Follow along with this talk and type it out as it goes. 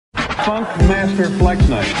Funk Master Flex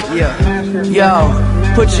Night. Yeah.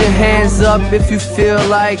 Yo, put your hands up if you feel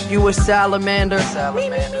like you a salamander.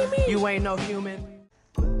 You ain't no human.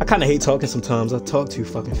 I kind of hate talking sometimes. I talk too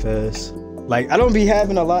fucking fast. Like, I don't be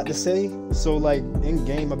having a lot to say. So, like, in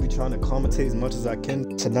game, I be trying to commentate as much as I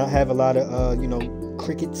can to not have a lot of, you know,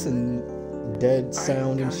 crickets and dead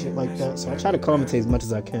sound and shit like that. So I try to commentate as much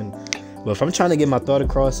as I can. But if I'm trying to get my thought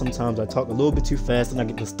across, sometimes I talk a little bit too fast and I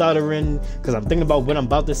get to stuttering because I'm thinking about what I'm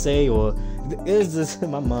about to say, or it's just,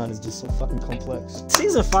 my mind is just so fucking complex.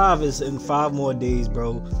 Season 5 is in 5 more days,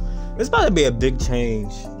 bro. It's about to be a big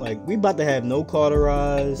change. Like, we about to have no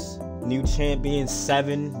cauterize, new champion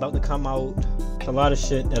 7 about to come out. It's a lot of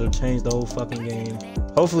shit that'll change the whole fucking game.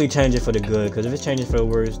 Hopefully change it for the good, because if it's changing for the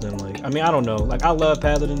worse, then like, I mean, I don't know. Like, I love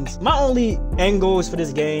Paladins. My only end goal is for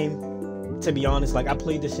this game, to be honest, like, I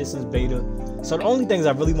played this shit since beta. So the only things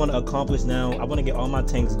I really want to accomplish now, I want to get all my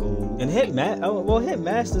tanks gold and hit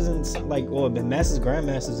masters and like, or masters,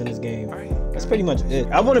 grandmasters in this game. That's pretty much it.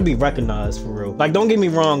 I want to be recognized for real. Like, don't get me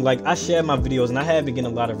wrong, like, I share my videos and I have been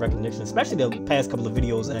getting a lot of recognition, especially the past couple of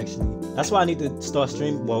videos actually. That's why I need to start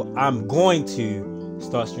streaming. Well, I'm going to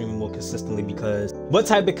start streaming more consistently, because what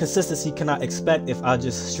type of consistency can I expect if I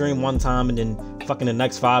just stream one time and then fucking the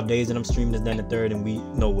next 5 days and I'm streaming this, then the third, and we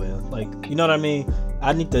nowhere? Like, you know what I mean?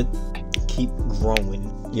 I need to keep growing.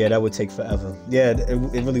 Yeah, that would take forever. Yeah,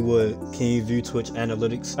 it really would. Can you view Twitch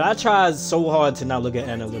analytics? I tried so hard to not look at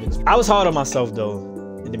analytics. I was hard on myself though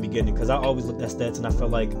in the beginning, because I always looked at stats and I felt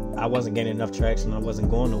like I wasn't getting enough traction. I wasn't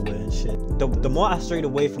going nowhere and shit. The more I strayed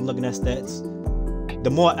away from looking at stats, the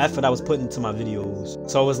more effort I was putting into my videos.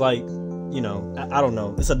 So it was like, you know, I don't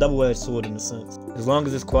know. It's a double-edged sword in a sense. As long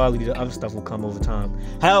as it's quality, the other stuff will come over time.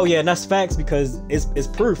 Hell yeah, and that's facts, because it's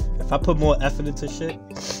proof. If I put more effort into shit,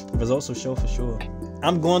 results will show for sure.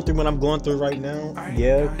 I'm going through what I'm going through right now,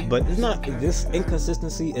 yeah, but it's not, this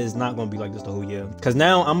inconsistency is not going to be like this the whole year. Because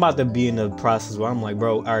now I'm about to be in the process where I'm like,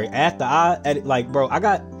 bro, all right, after I edit, like, bro, I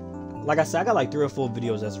got, like I said, I got like 3 or 4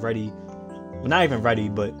 videos that's ready. Well, not even ready,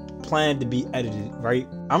 but planned to be edited, right?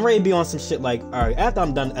 I'm ready to be on some shit like, all right, after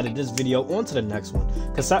I'm done editing this video, on to the next one.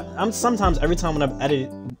 Because I'm sometimes, every time when I've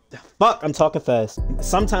edited, I'm talking fast.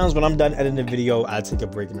 Sometimes when I'm done editing a video, I take a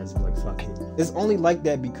break and I just be like, fuck it. It's only like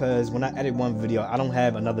that because when I edit one video, I don't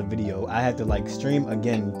have another video. I have to like stream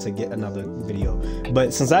again to get another video.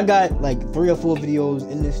 But since I got like 3 or 4 videos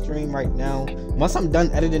in this stream right now, once I'm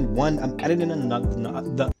done editing one, I'm editing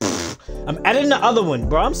another. I'm editing the other one,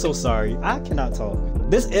 bro. I'm so sorry. I cannot talk.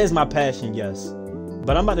 This is my passion, yes,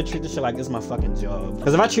 but I'm about to treat this shit like it's my fucking job.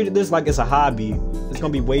 Because if I treated this like it's a hobby, it's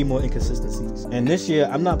gonna be way more inconsistencies. And this year,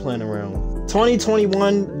 I'm not playing around.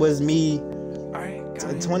 2021 was me.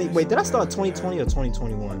 Wait, did I start 2020 or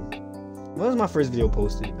 2021? When was my first video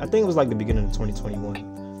posted? I think it was like the beginning of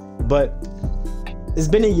 2021. But it's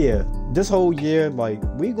been a year. This whole year, like,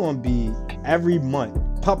 we gonna be every month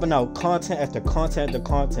pumping out content after content after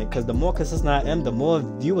content, because the more consistent I am, the more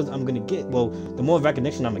viewers I'm gonna get. Well, the more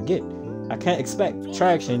recognition I'm gonna get. I can't expect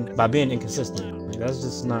traction by being inconsistent. Like, that's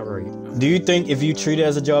just not right. Do you think if you treat it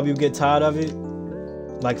as a job, you get tired of it?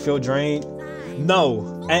 Like, feel drained?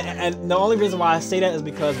 No. And the only reason why I say that is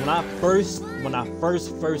because when I first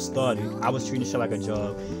started, I was treating shit like a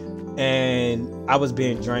job, and I was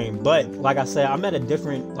being drained. But like I said, I'm at a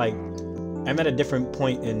different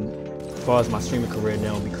point in as far as my streaming career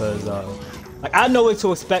now, because like, I know what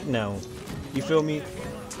to expect now. You feel me?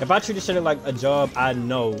 If I treat this shit like a job, I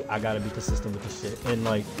know I gotta be consistent with this shit. And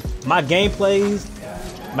like, my gameplay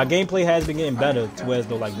has been getting better to where as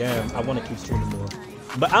though, like, damn, I want to keep streaming more.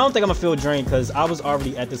 But I don't think I'm gonna feel drained, because I was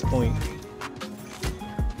already at this point.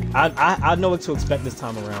 I know what to expect this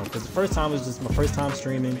time around, because the first time was just my first time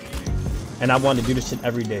streaming, and I wanted to do this shit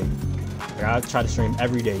every day. Like, I tried to stream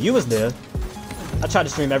every day. You was there. I tried to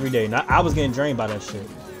stream every day, and I was getting drained by that shit.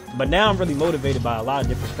 But now I'm really motivated by a lot of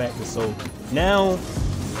different factors. So now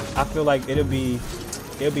I feel like it'll be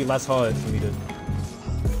less hard for me to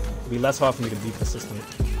be consistent.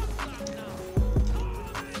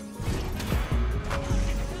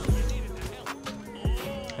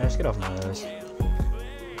 Ash, get off my ass.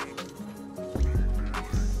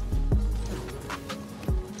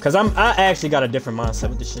 Cause I actually got a different mindset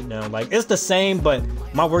with this shit now. Like, it's the same, but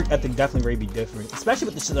my work ethic definitely really be different. Especially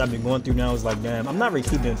with the shit that I've been going through now. It's like, damn, I'm not really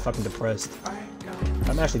keeping fucking depressed.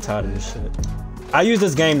 I'm actually tired of this shit. I use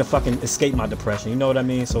this game to fucking escape my depression. You know what I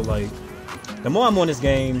mean? So like, the more I'm on this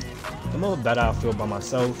game, the more better I feel about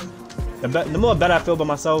myself. The more better I feel about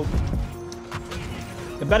myself,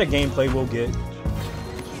 the better gameplay we'll get.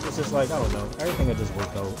 It's just like, I don't know, everything will just work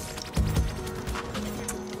out.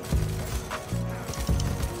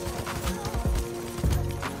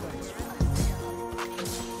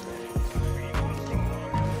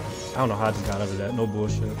 I don't know how I just got out of that. No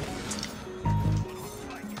bullshit.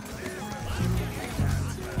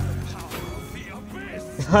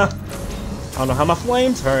 I don't know how my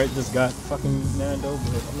flame turret just got fucking Nando,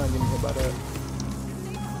 but I'm not getting hit by that.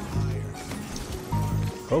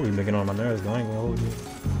 Kobe making on my nerves, though. I ain't gonna hold you.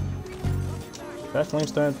 That flame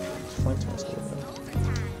turret still there.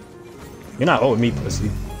 You're not owing me, pussy.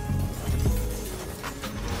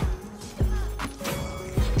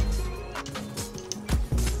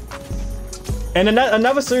 And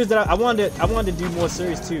another series that I wanted to do more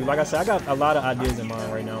series too. Like I said, I got a lot of ideas in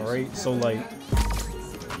mind right now, right? So like,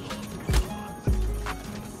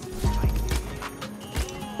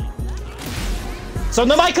 so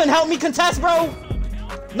nobody couldn't help me contest, bro.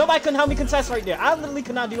 Nobody couldn't help me contest right there. I literally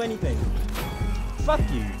could not do anything. Fuck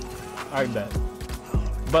you. All right, bet.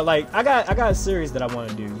 But like, I got a series that I want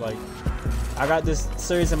to do. Like, I got this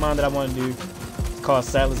series in mind that I want to do. It's called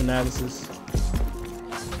Sala's Analysis.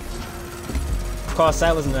 Called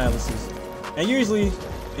Sala's Analysis. And usually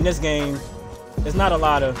in this game, it's not a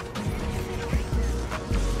lot of. Oh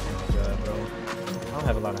my God, bro. I don't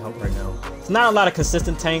have a lot of help right now. It's not a lot of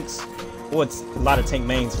consistent tanks, or it's a lot of tank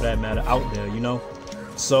mains for that matter out there, you know.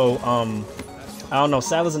 So I don't know.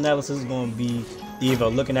 Sala's Analysis is gonna be either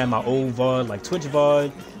looking at my old VOD, like Twitch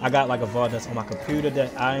VOD. I got like a VOD that's on my computer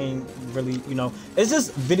that I ain't really, you know. It's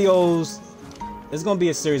just videos. It's gonna be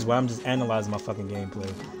a series where I'm just analyzing my fucking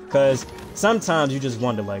gameplay. Cause sometimes you just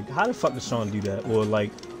wonder, like, how the fuck does Sean do that? Or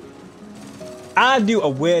like, I do a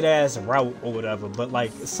weird ass route or whatever, but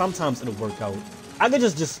like sometimes it'll work out. I could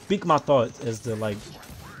just speak my thoughts as to like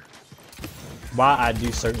why I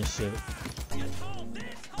do certain shit.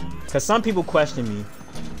 Cause some people question me,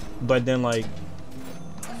 but then like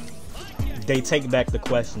they take back the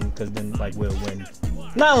question, cause then like we'll win.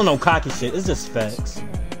 Not on no cocky shit. It's just facts.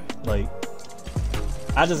 Like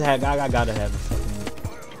I gotta have a fucking.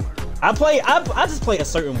 I just play a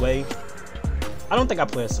certain way. I don't think I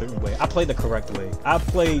play a certain way. I play the correct way. I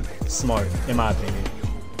play smart, in my opinion.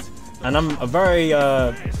 And I'm a very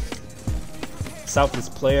selfless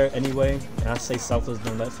player anyway. And I say selfless,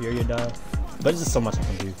 don't let Furia die. But it's just so much I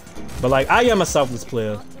can do. But like, I am a selfless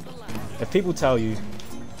player. If people tell you,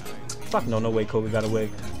 fuck no way Kobe got away.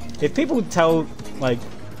 If people tell, like,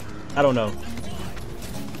 I don't know.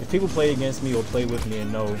 If people play against me or play with me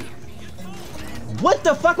and know, what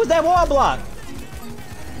the fuck was that wall block?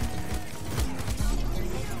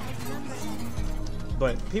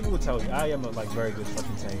 But people will tell you I am a like very good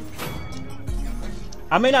fucking tank.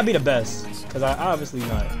 I may not be the best, because I obviously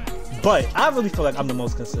not. But I really feel like I'm the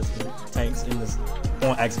most consistent tanks in this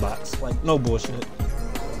on Xbox. Like, no bullshit.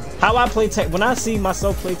 How I play tank, when I see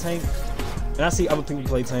myself play tank and I see other people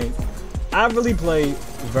play tank, I really play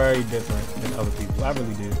very different than other people. I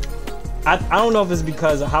really do. I don't know if it's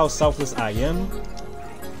because of how selfless I am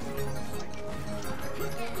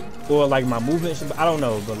or like my movement, but I don't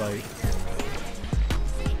know, but like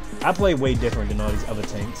I play way different than all these other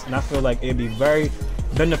tanks, and I feel like it'd be very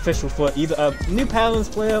beneficial for either a new Paladins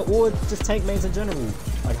player or just tank mains in general,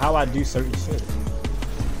 like how I do certain shit.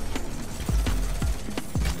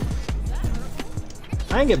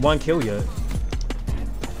 I ain't get one kill yet.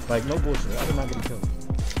 Like, no bullshit, I did not get a kill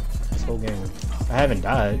this whole game. I haven't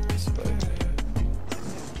died, but...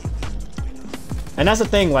 And that's the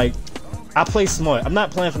thing, like, I play smart. I'm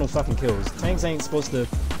not playing for no fucking kills. Tanks ain't supposed to...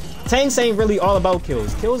 Tanks ain't really all about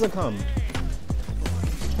kills. Kills will come.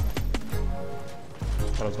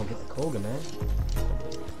 Thought I was gonna get the Koga, man.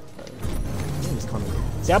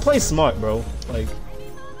 See, I play smart, bro. Like...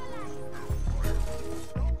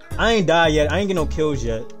 I ain't died yet. I ain't get no kills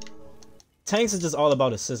yet. Tanks is just all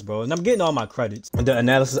about assists, bro, and I'm getting all my credits. The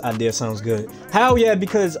analysis idea sounds good. Hell yeah,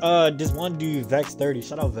 because this one dude, Vex 30,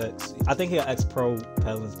 shout out Vex. I think he an ex-pro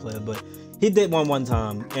Paladins player, but he did one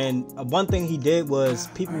time, and one thing he did was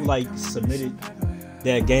people like submitted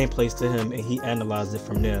their gameplays to him, and he analyzed it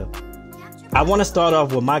from there. I want to start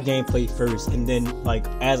off with my gameplay first, and then like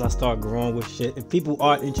as I start growing with shit, if people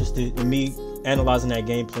are interested in me analyzing that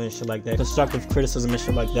gameplay and shit like that, constructive criticism and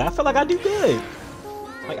shit like that, I feel like I do good.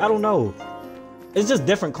 Like, I don't know. It's just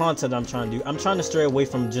different content I'm trying to do. I'm trying to stray away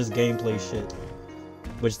from just gameplay shit,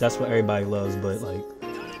 which that's what everybody loves. But like,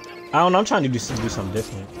 I don't know. I'm trying to do something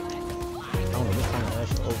different. I don't know what kind of that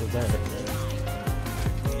shit over that.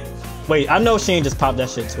 Wait, I know she ain't just popped that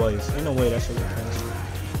shit twice. Ain't no way that shit would cancel.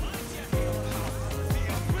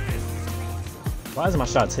 Why is my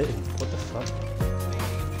shots hitting? What the fuck?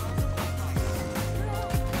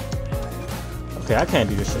 Okay, I can't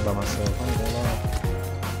do this shit by myself. I ain't gonna lie.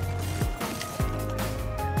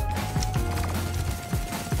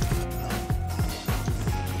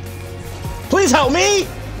 Please help me!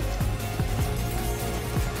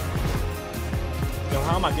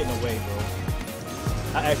 am I getting away, bro?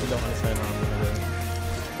 I actually don't understand how I'm getting away.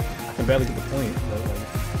 I can barely get the point, but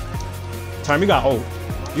like... Term, you got ult.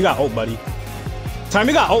 You got ult, buddy. Term,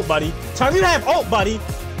 you got ult, buddy. Term, you have ult, buddy.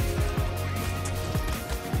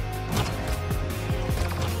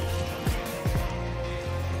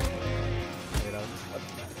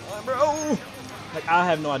 Bro, like I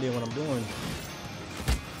have no idea what I'm doing.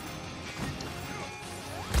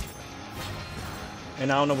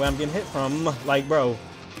 And I don't know where I'm getting hit from. Like, bro,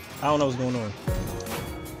 I don't know what's going on.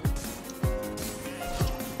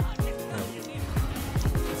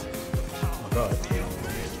 Oh my god.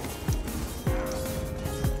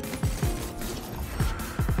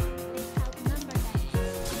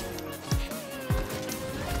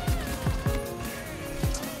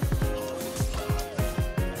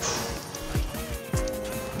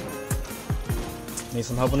 Need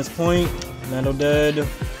some help on this point. Nando dead.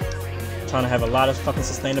 Trying to have a lot of fucking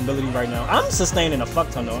sustainability right now. I'm sustaining a fuck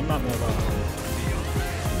ton though, I'm not gonna lie.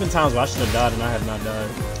 There's been times where I should have died and I have not died.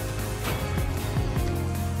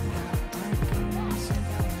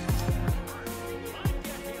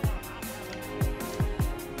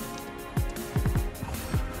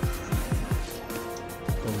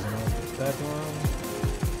 Back one.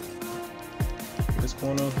 This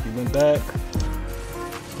corner, he went back.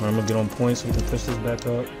 I'm gonna get on point so we can push this back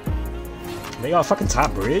up. They all fucking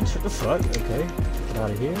top bridge? What the fuck? Okay. Get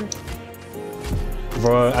out of here.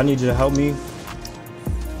 Bro, I need you to help me.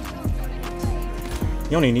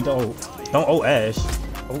 You don't even need to ult. Don't ult Ash.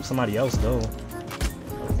 Ult somebody else though.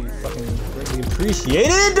 That would be fucking greatly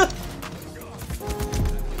appreciated!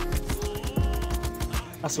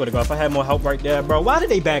 I swear to God, if I had more help right there, bro. Why did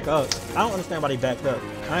they back up? I don't understand why they backed up.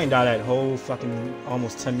 I ain't died that whole fucking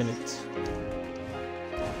almost 10 minutes.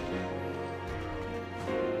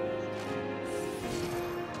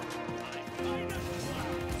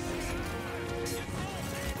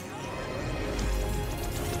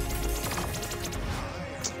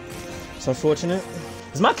 It's unfortunate.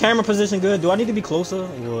 Is my camera position good? Do I need to be closer?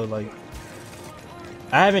 Or like...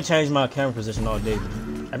 I haven't changed my camera position all day.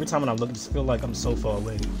 Every time when I look, I just feel like I'm so far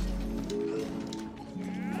away.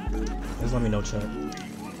 Just let me know, chat.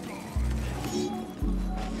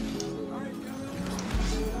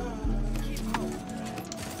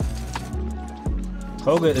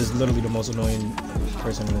 Koga is literally the most annoying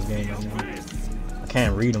person in this game right now. I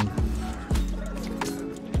can't read him.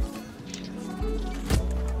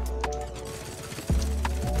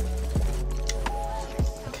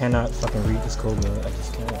 I cannot fucking read this Koga. I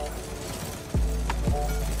just can't.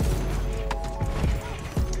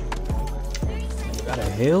 You got a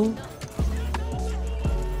hill?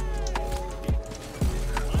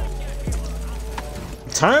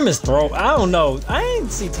 Term is throw. I don't know. I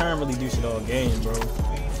ain't see Term really do shit all game, bro.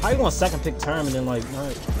 How you gonna second pick Term and then like,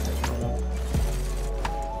 not?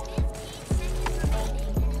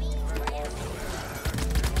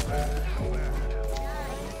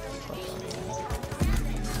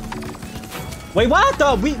 Wait, why I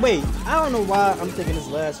thought wait, I don't know why I'm thinking this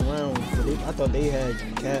last round, but I thought they had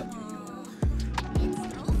cap.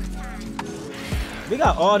 We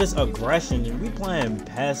got all this aggression and we playing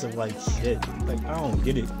passive like shit. Like, I don't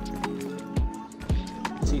get it.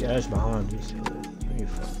 See Ash behind us.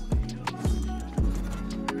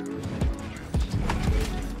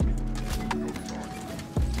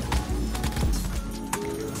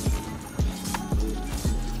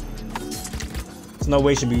 There's no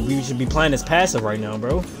way we should be playing this passive right now,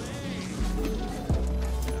 bro.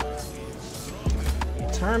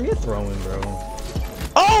 Term, you're throwing, bro.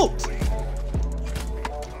 Oh!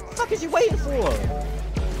 What the fuck is you waiting for?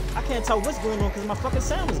 I can't tell what's going on because my fucking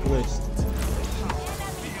sound is glitched.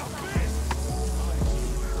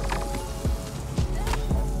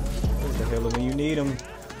 Where's the hell when you need him?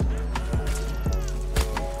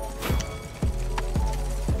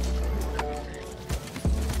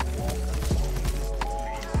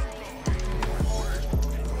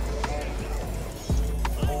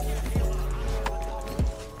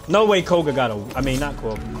 No way Koga got a... I mean, not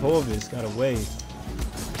Koga. Koga's got away.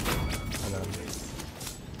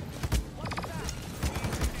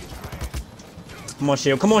 Come on,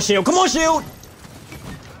 shield. Come on, shield. Come on, shield!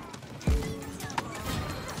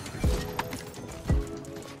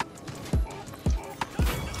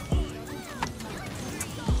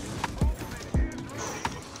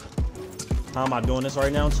 How am I doing this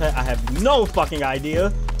right now, chat? I have no fucking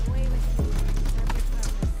idea.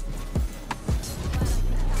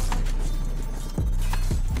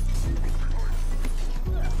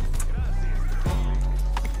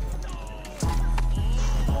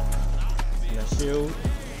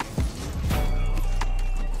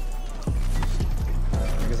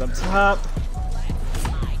 Niggas up top.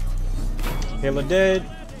 Healer dead.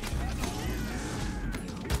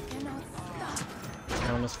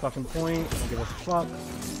 On this fucking point. Don't give a fuck.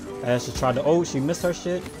 Ash just tried to ult. She missed her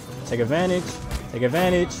shit. Take advantage. Take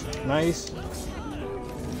advantage. Nice.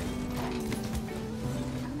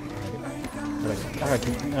 Alright,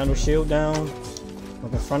 handle shield down.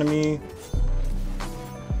 Look in front of me.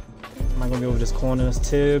 Am I gonna be over this corner? That's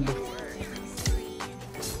Tib.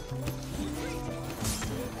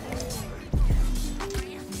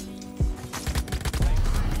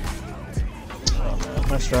 Oh man,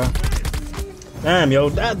 nice try. Damn, yo,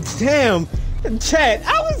 damn, chat.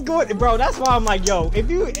 I was going, bro. That's why I'm like, yo, I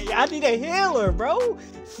need a healer, bro.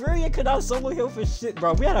 Furia could not solo heal for shit,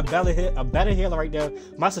 bro. We had a better healer right there.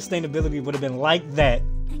 My sustainability would have been like that.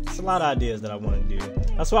 It's a lot of ideas that I want to do.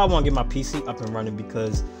 That's why I want to get my PC up and running,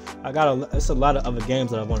 because it's a lot of other games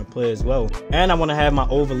that I want to play as well, and I want to have my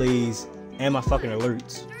overlays and my fucking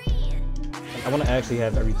alerts. I want to actually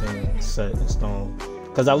have everything set in stone,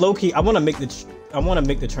 because I low-key I want to make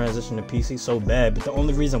the transition to PC so bad, but the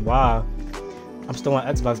only reason why I'm still on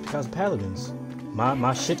Xbox is because of Paladins.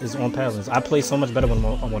 My shit is on Paladins. I play so much better when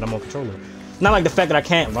I'm on controller. Not like the fact that I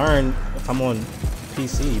can't learn if I'm on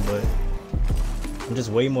PC, but I'm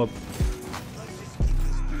just way more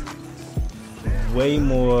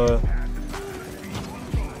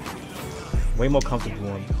comfortable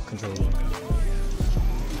on controller.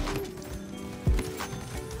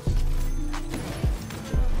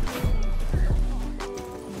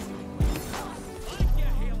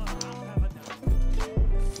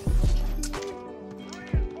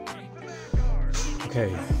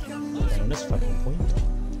 Okay, on this fucking point.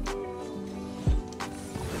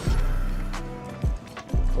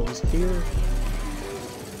 Goes here.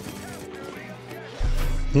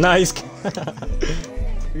 Nice. I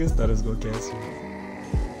guess that is gonna cancel.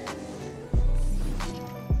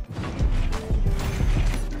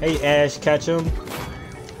 Hey Ash, catch him.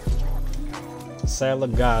 Sala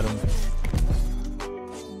got him.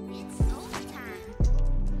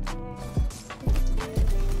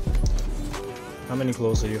 How many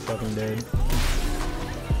closer you're fucking dead?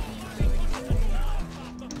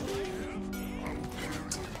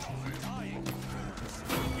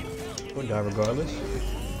 We'll die regardless.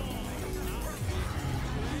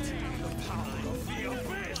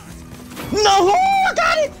 No! I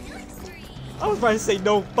got it! I was about to say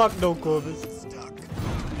no, fuck no, Corvus.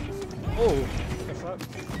 Oh, what the fuck?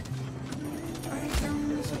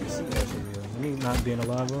 Me not being a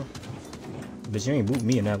lava. Bitch, you ain't boot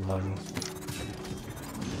me in that lava.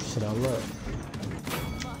 Shit, I love.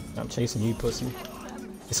 I'm chasing you, pussy.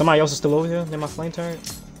 Is somebody else still over here? In my flame turret?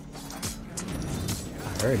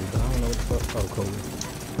 I heard it, but I don't know what the fuck. Oh, cool.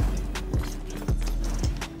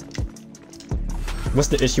 What's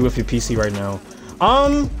the issue with your PC right now?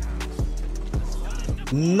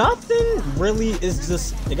 Nothing really. Is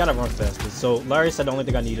just it gotta run faster. So Larry said the only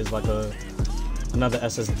thing I need is like another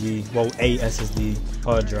SSD. Well, a SSD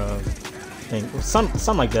hard drive thing,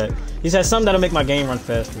 something like that. He said something that'll make my game run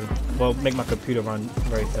faster. Well, make my computer run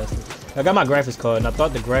very faster. I got my graphics card, and I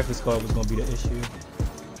thought the graphics card was gonna be the issue.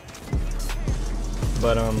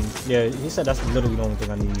 But yeah, he said that's literally the only thing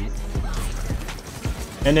I need.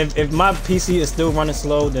 And if my PC is still running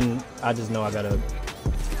slow, then I just know I gotta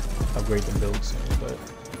upgrade the build soon. But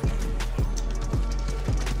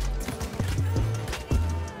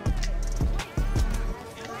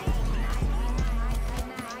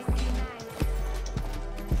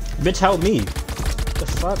bitch, help me! What the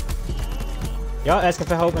fuck? Y'all asking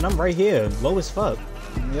for help, and I'm right here, low as fuck.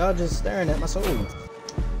 Y'all just staring at my soul.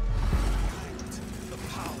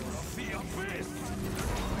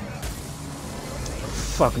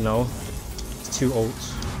 Fuck no. It's 2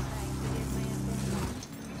 ults.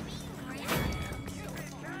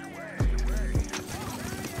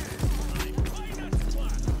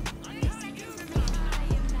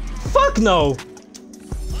 Fuck no!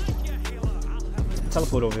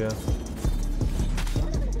 Teleport over here.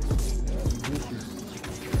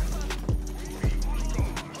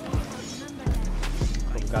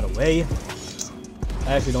 Oh, got away.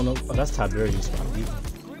 I actually don't know. Oh, that's Tiberius.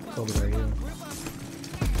 It's over there, yeah.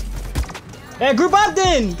 Hey, group up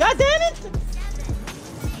then! God damn it!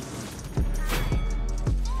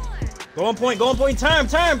 Go on point, term!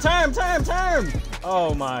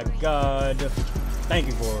 Oh my god. Thank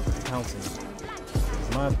you for pouncing.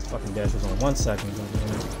 My fucking dash was on 1 second.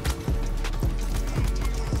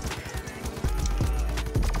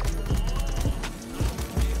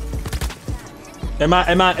 Am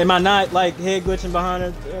I not like head glitching behind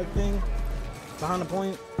a thing? Behind the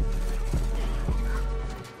point?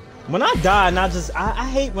 When I die and I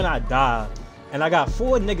hate when I die and I got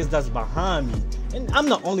 4 niggas that's behind me And I'm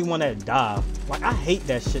the only one that died. Like, I hate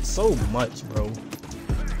that shit so much, bro.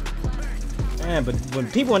 Man, but when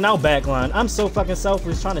people are now backline, I'm so fucking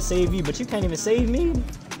selfish trying to save you, but you can't even save me.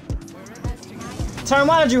 Turn,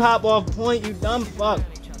 why did you hop off point, you dumb fuck?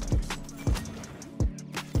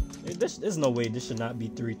 There's no way this should not be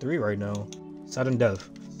 3-3 right now. Sudden death.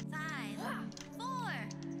 5, 4,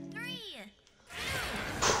 3,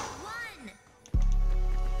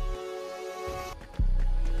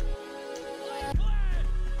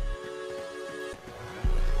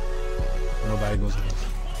 1. Nobody goes in.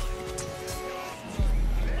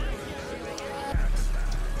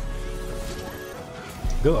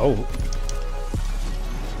 Good. Oh.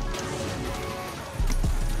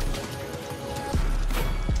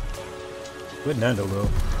 Good Nando, bro.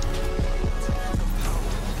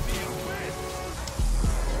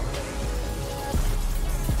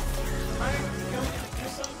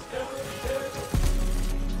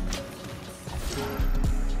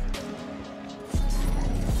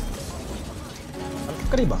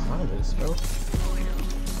 Look at he behind us, bro.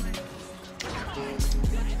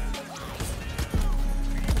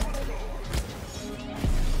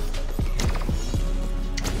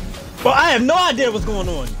 Bro, I have no idea what's going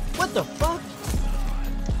on. What the fuck?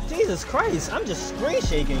 Jesus Christ, I'm just screen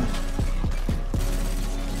shaking.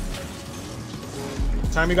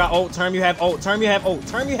 Term, you got ult. Term, you have ult. Term, you have ult.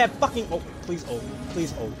 Term, you have fucking ult. Please ult.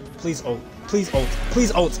 Please ult. Please ult. Please ult.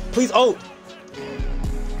 Please ult. Please ult.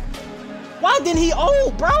 Why didn't he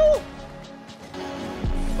ult, bro?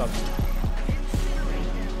 Fuck.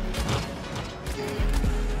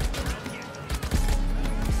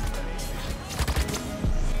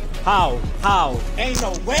 How? How? Ain't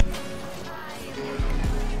no way.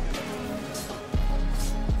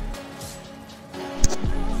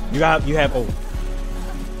 You have ult.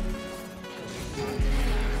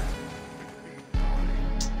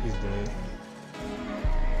 He's dead.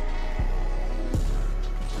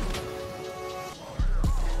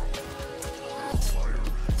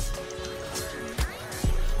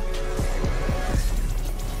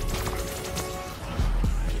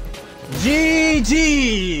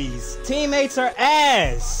 GG's! Teammates are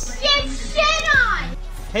ass! Get shit on!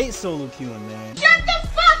 Hate solo queuing, man. Shut the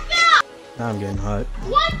fuck up! Now I'm getting hot.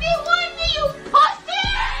 1v1 you